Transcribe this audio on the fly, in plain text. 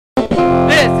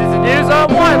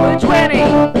on Waterloo 20.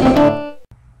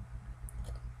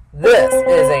 This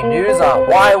is a News on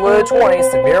Waterloo 20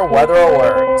 severe weather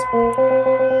alert.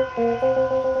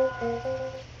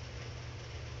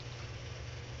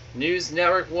 News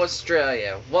Network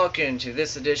Australia. Welcome to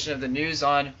this edition of the News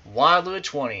on Waterloo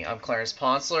 20. I'm Clarence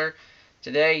Ponsler.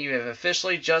 Today you have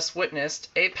officially just witnessed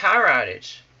a power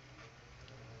outage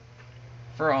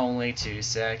for only 2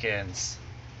 seconds.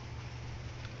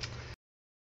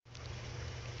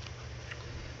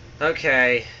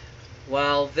 Okay,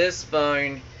 well, this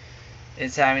phone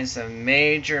is having some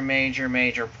major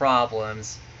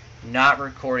problems not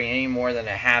recording any more than a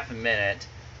half a minute.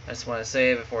 I just want to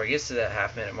say before it gets to that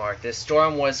half-minute mark, this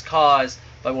storm was caused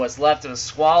by what's left of a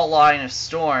squall line of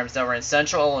storms that were in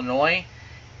central Illinois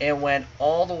and went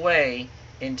all the way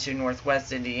into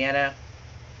northwest Indiana,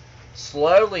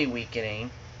 slowly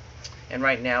weakening, and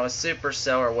right now a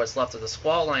supercell, or what's left of the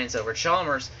squall lines over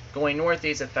Chalmers, going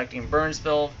northeast, affecting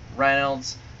Burnsville,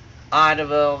 Reynolds,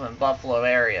 Ottaville, and Buffalo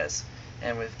areas.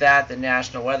 And with that, the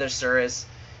National Weather Service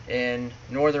in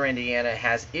northern Indiana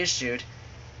has issued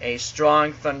a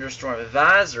strong thunderstorm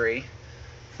advisory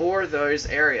for those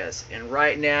areas. And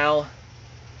right now,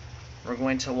 we're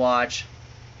going to watch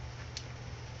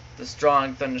the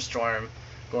strong thunderstorm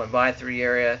going by through the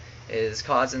area. It is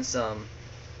causing some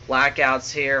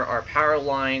blackouts here. Our power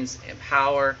lines and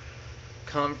power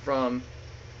come from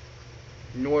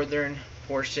northern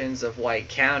portions of White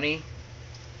County,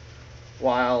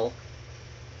 while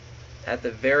at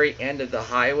the very end of the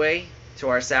highway to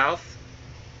our south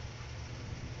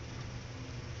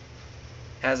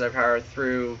has our power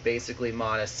through basically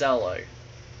Monticello.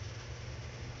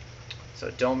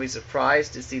 So don't be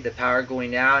surprised to see the power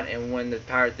going out, and when the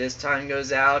power this time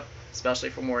goes out, especially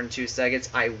for more than 2 seconds,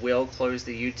 I will close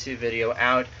the YouTube video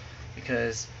out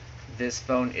because this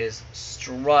phone is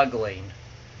struggling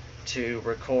to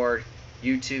record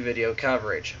YouTube video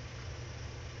coverage.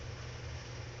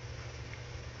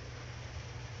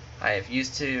 I have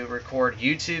used to record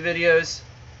YouTube videos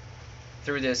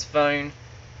through this phone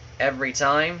every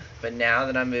time, but now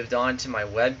that I moved on to my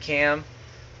webcam,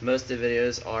 most of the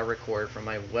videos are recorded from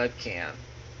my webcam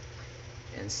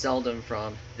and seldom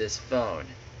from this phone.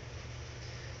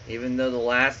 Even though the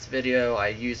last video I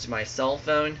used my cell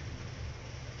phone,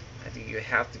 I think you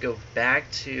have to go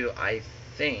back to, I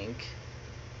think,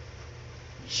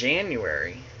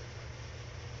 January,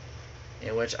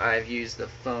 in which I've used the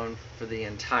phone for the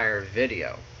entire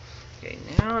video. Okay,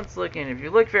 now it's looking, if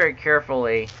you look very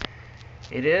carefully,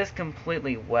 it is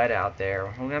completely wet out there.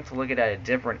 We're going to have to look at it at a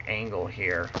different angle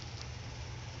here.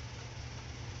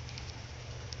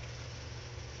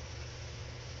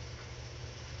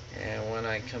 And when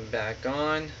I come back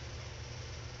on,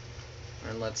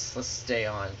 and let's stay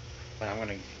on, but I'm going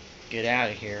to get out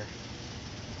of here.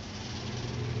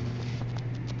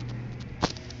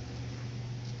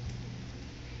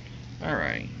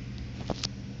 Alright.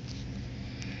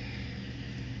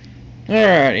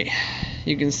 Alrighty.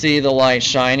 You can see the light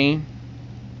shining.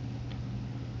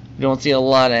 You don't see a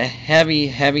lot of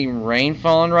heavy rain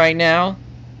falling right now.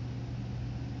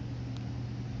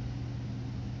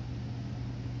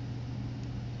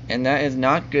 And that is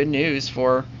not good news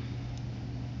for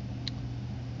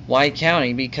White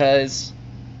County, because,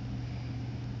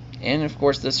 and of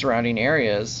course the surrounding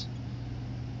areas,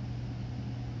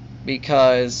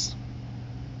 because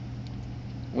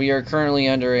we are currently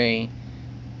under a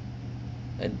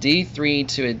D3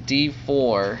 to a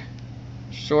D4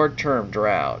 short-term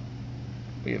drought.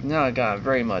 We have not gotten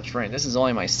very much rain. This is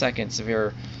only my second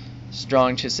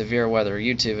strong to severe weather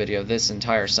YouTube video this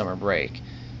entire summer break.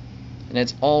 And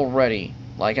it's already,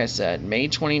 like I said, May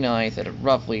 29th at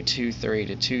roughly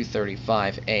 2:30 to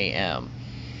 2:35 a.m.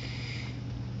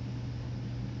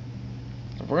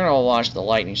 We're going to watch the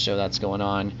lightning show that's going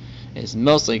on. It's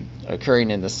mostly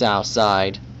occurring in the south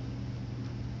side.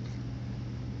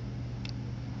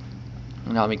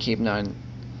 And I'll be keeping an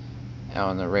eye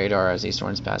on the radar as these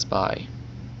storms pass by.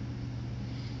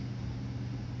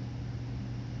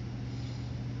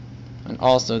 And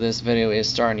also, this video is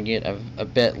starting to get a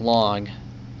bit long.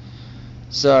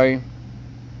 So,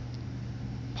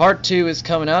 part 2 is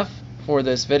coming up for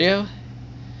this video.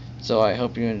 So I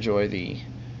hope you enjoy the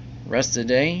rest of the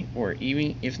day, or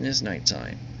even if it's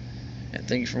nighttime. And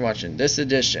thank you for watching this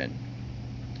edition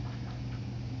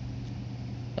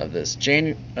of this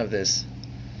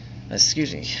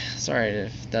excuse me, sorry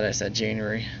that I said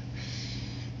January.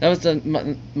 That was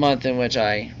the month in which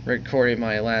I recorded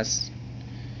my last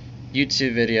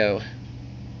YouTube video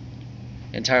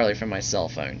entirely from my cell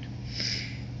phone.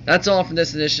 That's all from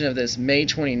this edition of this May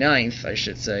 29th, I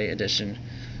should say, edition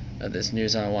of this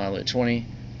News on Waterloo 20.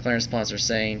 Clarence Sponsor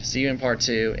saying, see you in part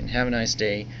 2, and have a nice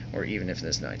day, or even if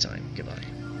it's nighttime. Goodbye.